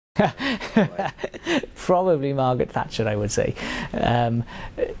Probably Margaret Thatcher, I would say.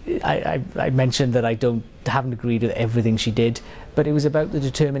 I mentioned that I haven't agreed with everything she did, but it was about the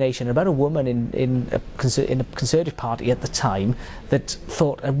determination, about a woman in a Conservative Party at the time that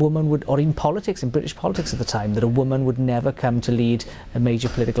thought a woman would, or in politics, in British politics at the time, that a woman would never come to lead a major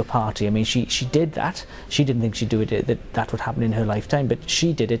political party. I mean, she did that. She didn't think she'd do it, that would happen in her lifetime, but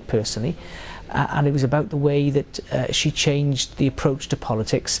she did it personally. And it was about the way that she changed the approach to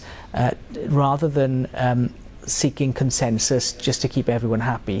politics, rather than seeking consensus just to keep everyone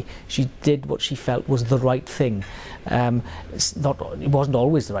happy. She did what she felt was the right thing. It wasn't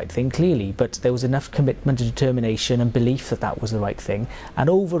always the right thing, clearly, but there was enough commitment and determination and belief that that was the right thing.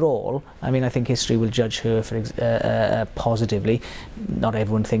 And overall, I mean, I think history will judge her for positively. Not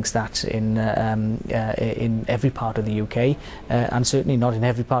everyone thinks that in every part of the UK, and certainly not in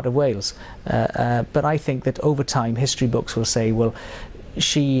every part of Wales. But I think that over time, history books will say, well,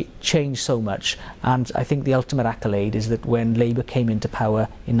 she changed so much, and I think the ultimate accolade is that when Labour came into power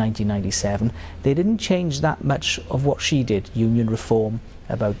in 1997, they didn't change that much of what she did. Union reform,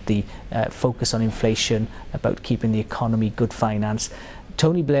 about the focus on inflation, about keeping the economy, good finance.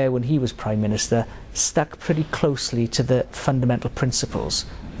 Tony Blair, when he was Prime Minister, stuck pretty closely to the fundamental principles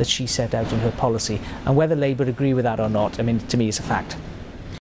that she set out in her policy. And whether Labour agree with that or not, I mean, to me, it's a fact.